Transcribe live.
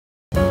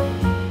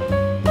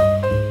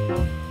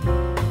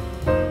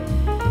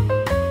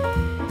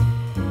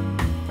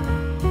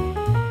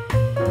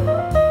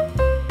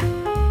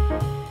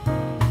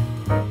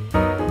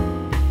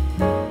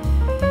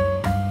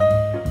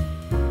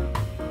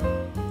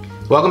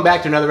Welcome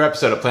back to another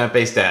episode of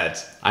Plant-Based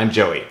Dads. I'm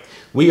Joey.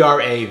 We are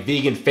a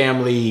vegan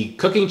family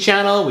cooking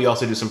channel. We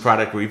also do some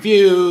product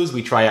reviews.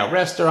 We try out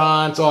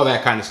restaurants, all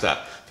that kind of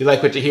stuff. If you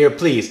like what you hear,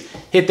 please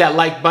hit that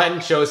like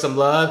button, show us some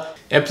love,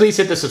 and please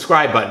hit the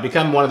subscribe button.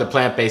 Become one of the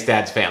Plant-Based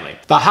Dads family.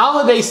 The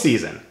holiday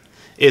season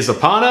is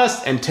upon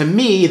us, and to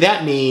me,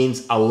 that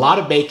means a lot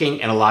of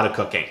baking and a lot of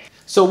cooking.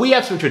 So we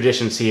have some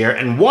traditions here,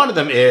 and one of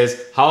them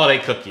is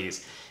holiday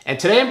cookies. And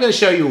today I'm going to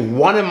show you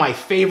one of my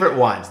favorite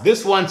ones.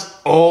 This one's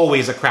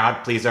always a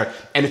crowd pleaser,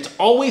 and it's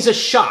always a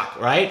shock,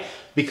 right?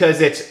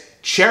 Because it's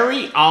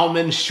cherry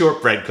almond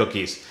shortbread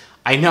cookies.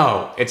 I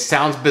know, it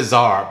sounds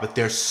bizarre, but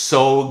they're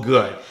so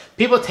good.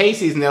 People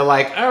taste these and they're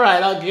like, all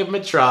right, I'll give them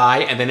a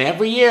try. And then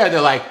every year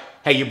they're like,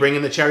 hey, you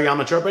bringing the cherry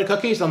almond shortbread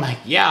cookies? I'm like,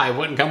 yeah, I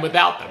wouldn't come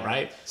without them,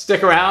 right?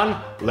 Stick around,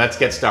 let's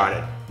get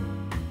started.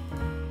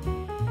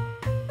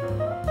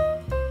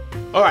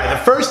 All right,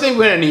 the first thing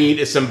we're gonna need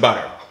is some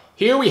butter.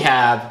 Here we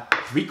have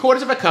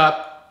 3/4 of a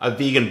cup of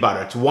vegan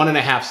butter. It's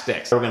 1.5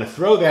 sticks. We're gonna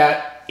throw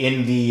that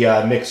in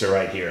the mixer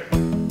right here.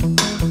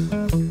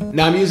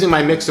 Now I'm using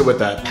my mixer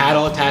with a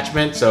paddle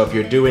attachment, so if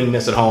you're doing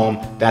this at home,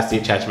 that's the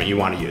attachment you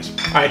wanna use.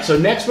 All right, so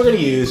next we're gonna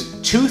use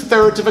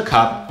 2/3 of a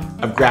cup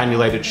of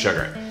granulated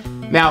sugar.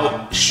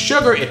 Now,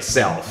 sugar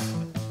itself,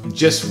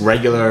 just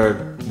regular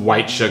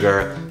white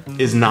sugar,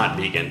 is not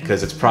vegan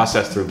because it's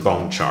processed through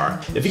bone char.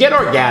 If you get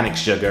organic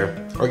sugar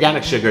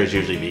is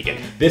usually vegan.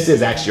 This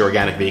is actually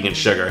organic vegan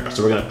sugar.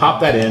 So we're gonna pop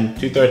that in,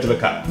 2/3 of a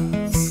cup.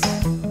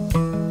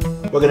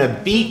 We're gonna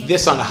beat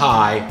this on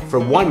high for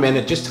 1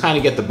 minute just to kind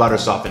of get the butter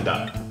softened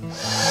up.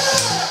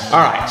 All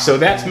right, so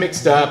that's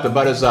mixed up. The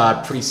butter's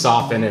pretty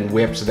softened and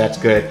whipped, so that's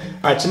good.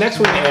 All right, so next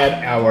we're gonna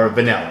add our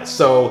vanilla.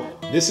 So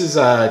this is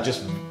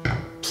just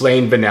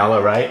plain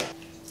vanilla, right?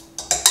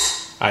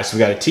 All right, so we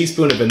got a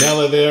teaspoon of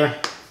vanilla there.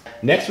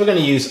 Next, we're gonna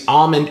use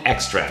almond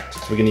extract.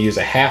 So we're gonna use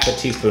 1/2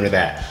 teaspoon of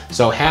that.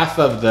 So half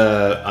of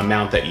the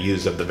amount that you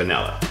use of the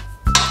vanilla.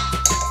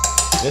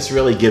 This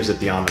really gives it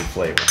the almond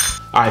flavor.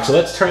 All right, so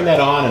let's turn that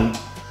on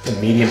to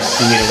medium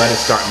speed and let it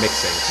start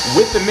mixing.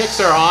 With the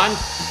mixer on,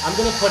 I'm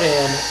gonna put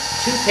in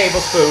 2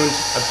 tablespoons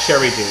of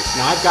cherry juice.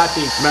 Now I've got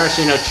the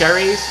maraschino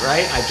cherries,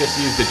 right? I just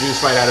used the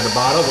juice right out of the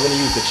bottle. We're gonna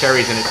use the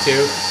cherries in it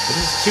too. But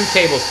this is 2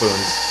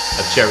 tablespoons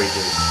of cherry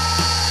juice.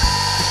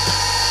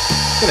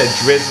 I'm gonna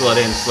drizzle it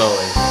in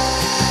slowly.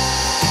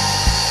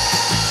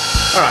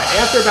 All right,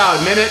 after about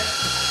a minute,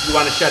 you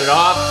wanna shut it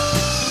off.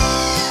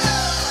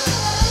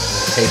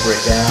 Taper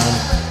it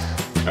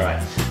down. All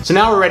right, so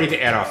now we're ready to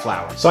add our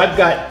flour. So I've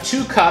got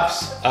 2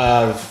 cups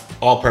of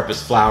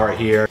all-purpose flour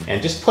here,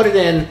 and just put it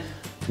in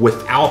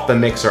without the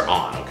mixer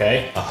on,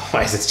 okay?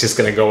 Otherwise it's just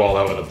gonna go all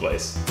over the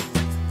place.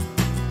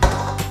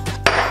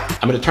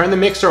 I'm gonna turn the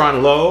mixer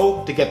on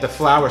low to get the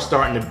flour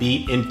starting to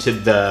beat into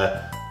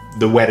the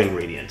wet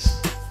ingredients.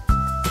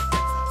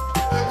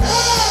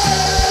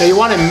 So you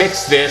wanna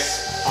mix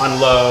this on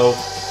low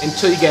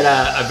until you get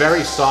a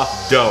very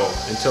soft dough,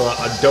 until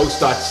a dough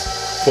starts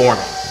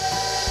forming.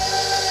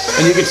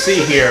 And you can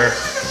see here,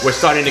 we're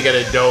starting to get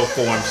a dough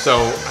form.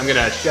 So I'm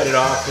gonna shut it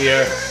off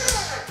here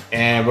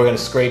and we're gonna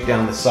scrape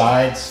down the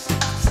sides.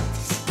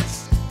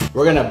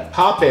 We're gonna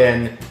pop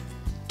in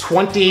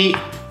 20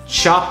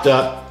 chopped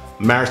up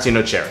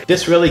maraschino cherries.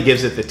 This really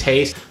gives it the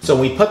taste. So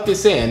when we put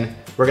this in,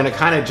 we're gonna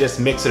kind of just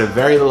mix it a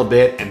very little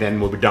bit and then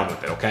we'll be done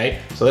with it, okay?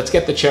 So let's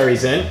get the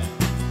cherries in.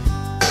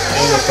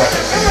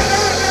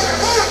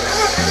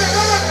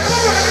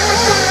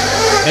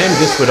 And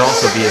this would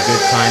also be a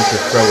good time to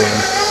throw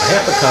in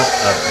 1/2 cup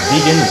of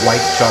vegan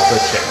white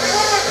chocolate chip.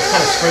 Just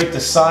kind of scrape the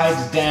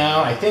sides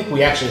down. I think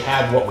we actually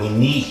have what we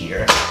need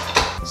here.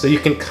 So you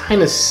can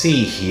kind of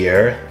see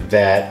here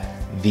that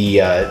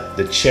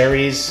the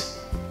cherries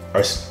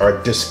are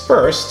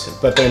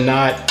dispersed, but they're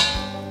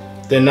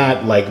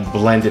not like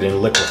blended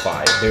and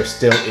liquefied. They're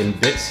still in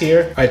bits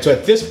here. All right, so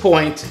at this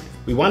point,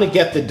 we want to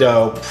get the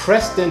dough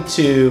pressed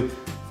into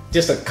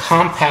just a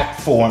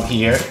compact form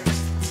here.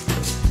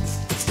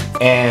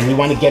 And we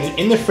want to get it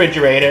in the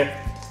refrigerator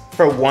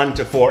for 1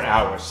 to 4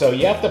 hours. So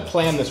you have to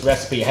plan this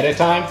recipe ahead of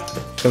time.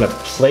 I'm gonna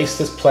place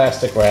this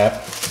plastic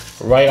wrap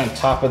right on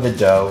top of the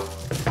dough.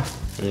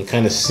 And you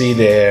kind of see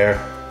there,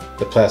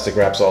 the plastic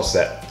wrap's all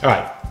set. All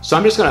right, so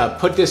I'm just gonna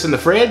put this in the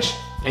fridge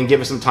and give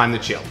it some time to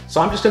chill.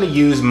 So I'm just gonna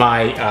use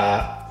my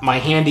my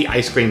handy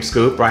ice cream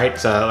scoop, right?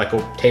 It's like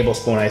a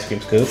tablespoon ice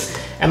cream scoop.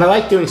 And I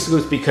like doing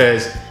scoops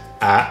because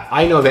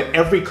I know that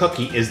every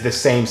cookie is the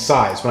same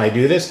size when I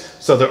do this,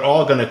 so they're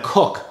all gonna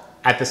cook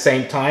at the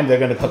same time. They're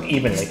gonna cook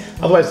evenly.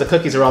 Otherwise the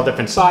cookies are all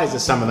different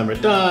sizes. Some of them are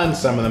done,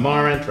 some of them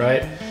aren't,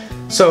 right?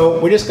 So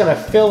we're just gonna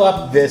fill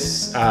up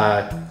this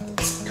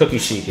cookie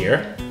sheet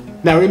here.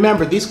 Now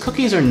remember, these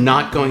cookies are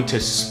not going to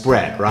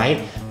spread, right?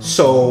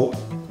 So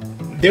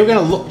they're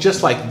gonna look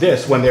just like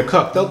this when they're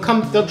cooked.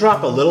 They'll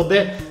drop a little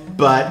bit,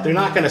 but they're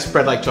not gonna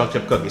spread like chocolate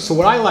chip cookies. So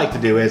what I like to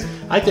do is,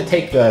 I like to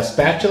take the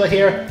spatula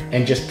here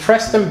and just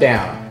press them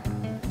down,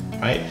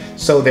 right?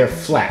 So they're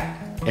flat.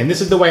 And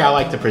this is the way I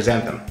like to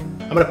present them.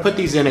 I'm gonna put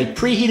these in a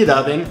preheated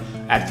oven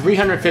at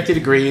 350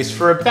 degrees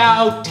for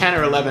about 10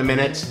 or 11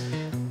 minutes.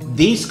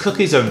 These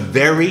cookies are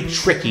very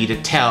tricky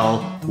to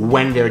tell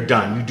when they're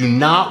done. You do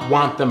not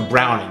want them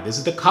browning. This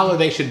is the color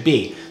they should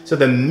be. So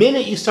the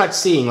minute you start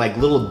seeing like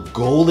little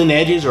golden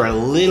edges or a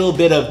little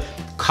bit of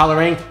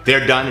coloring,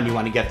 they're done and you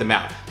want to get them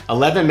out.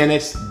 11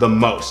 minutes the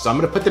most. So I'm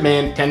gonna put them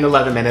in 10 to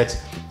 11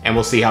 minutes and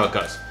we'll see how it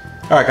goes.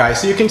 All right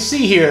guys, so you can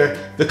see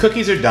here, the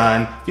cookies are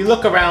done. If you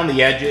look around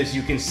the edges,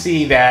 you can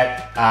see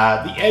that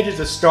the edges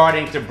are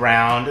starting to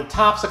brown. The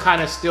tops are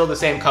kind of still the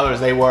same color as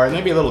they were,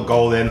 maybe a little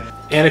golden.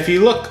 And if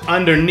you look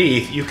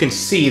underneath, you can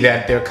see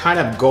that they're kind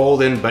of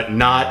golden, but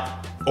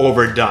not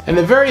overdone. And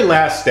the very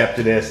last step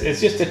to this is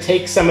just to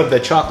take some of the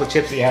chocolate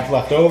chips that you have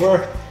left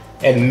over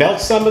and melt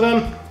some of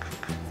them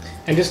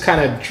and just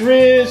kind of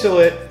drizzle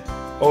it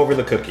over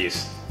the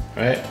cookies,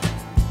 right?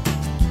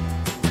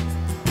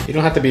 You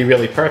don't have to be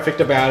really perfect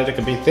about it. It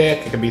can be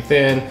thick, it can be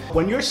thin.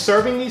 When you're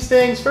serving these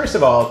things, first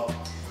of all,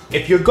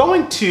 if you're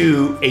going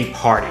to a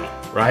party,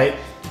 right?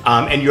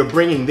 And you're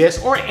bringing this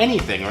or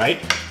anything, right?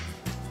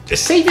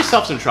 Just save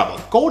yourself some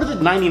trouble. Go to the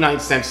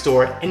 99-cent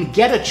store and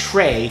get a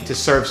tray to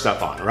serve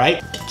stuff on,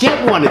 right?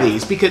 Get one of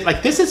these because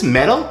like this is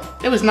metal,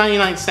 it was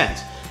 99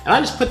 cents. And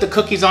I just put the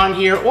cookies on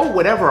here or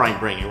whatever I'm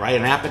bringing, right?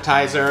 An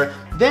appetizer.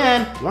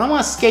 Then when I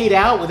want to skate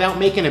out without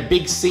making a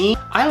big scene,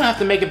 I don't have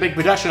to make a big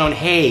production on,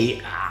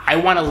 hey, I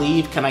want to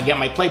leave, can I get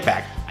my plate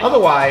back?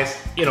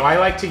 Otherwise, you know, I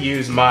like to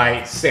use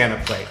my Santa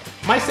plate.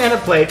 My Santa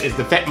plate is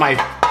my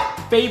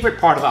favorite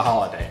part of the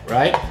holiday,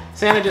 right?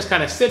 Santa just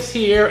kind of sits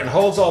here and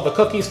holds all the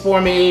cookies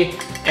for me,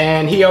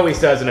 and he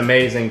always does an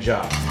amazing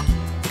job.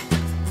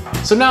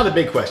 So now the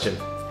big question,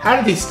 how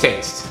do these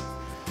taste?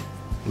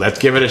 Let's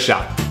give it a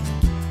shot.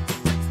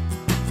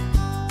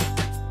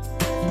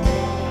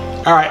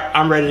 All right,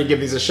 I'm ready to give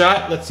these a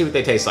shot. Let's see what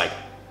they taste like.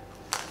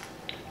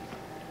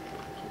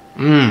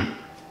 Mmm.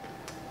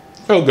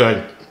 So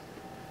good.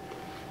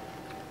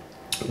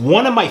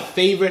 One of my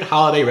favorite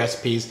holiday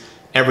recipes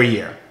every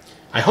year.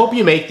 I hope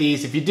you make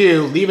these. If you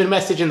do, leave a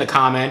message in the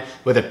comment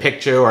with a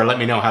picture or let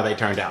me know how they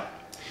turned out.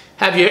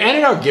 Have you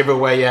entered our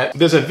giveaway yet?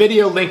 There's a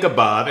video link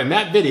above, and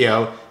that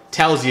video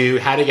tells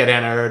you how to get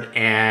entered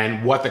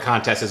and what the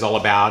contest is all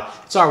about.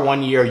 It's our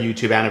 1-year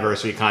YouTube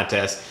anniversary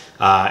contest.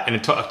 And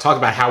it talk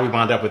about how we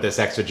wound up with this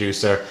extra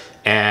juicer,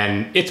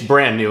 and it's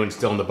brand new and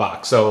still in the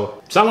box.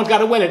 So if someone's got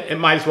to win it, it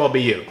might as well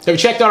be you. Have you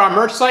checked out our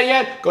merch site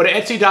yet? Go to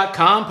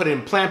Etsy.com, put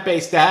in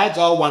plant-based dads,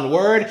 all one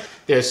word.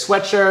 There's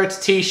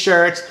sweatshirts,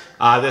 t-shirts,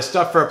 there's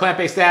stuff for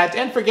plant-based dads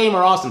and for Gamer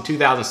Awesome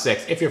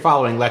 2006 if you're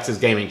following Lex's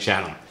gaming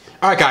channel.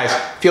 All right guys,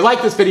 if you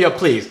like this video,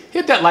 please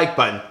hit that like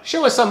button.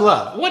 Show us some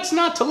love. What's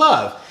not to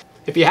love?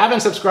 If you haven't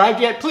subscribed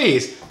yet,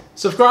 please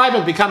subscribe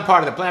and become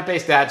part of the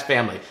Plant-Based Dads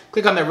family.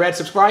 Click on the red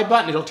subscribe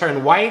button, it'll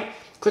turn white.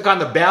 Click on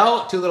the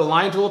bell, 2 little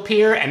lines will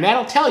appear, and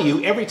that'll tell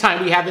you every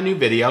time we have a new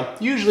video,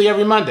 usually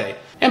every Monday.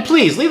 And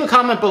please, leave a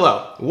comment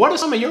below. What are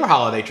some of your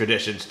holiday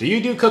traditions? Do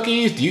you do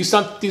cookies? Do you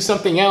do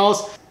something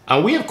else?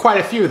 We have quite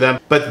a few of them,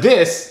 but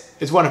this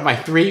is one of my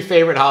 3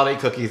 favorite holiday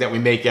cookies that we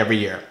make every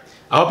year.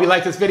 I hope you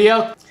like this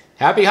video.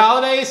 Happy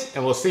holidays,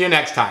 and we'll see you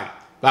next time.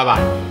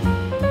 Bye-bye.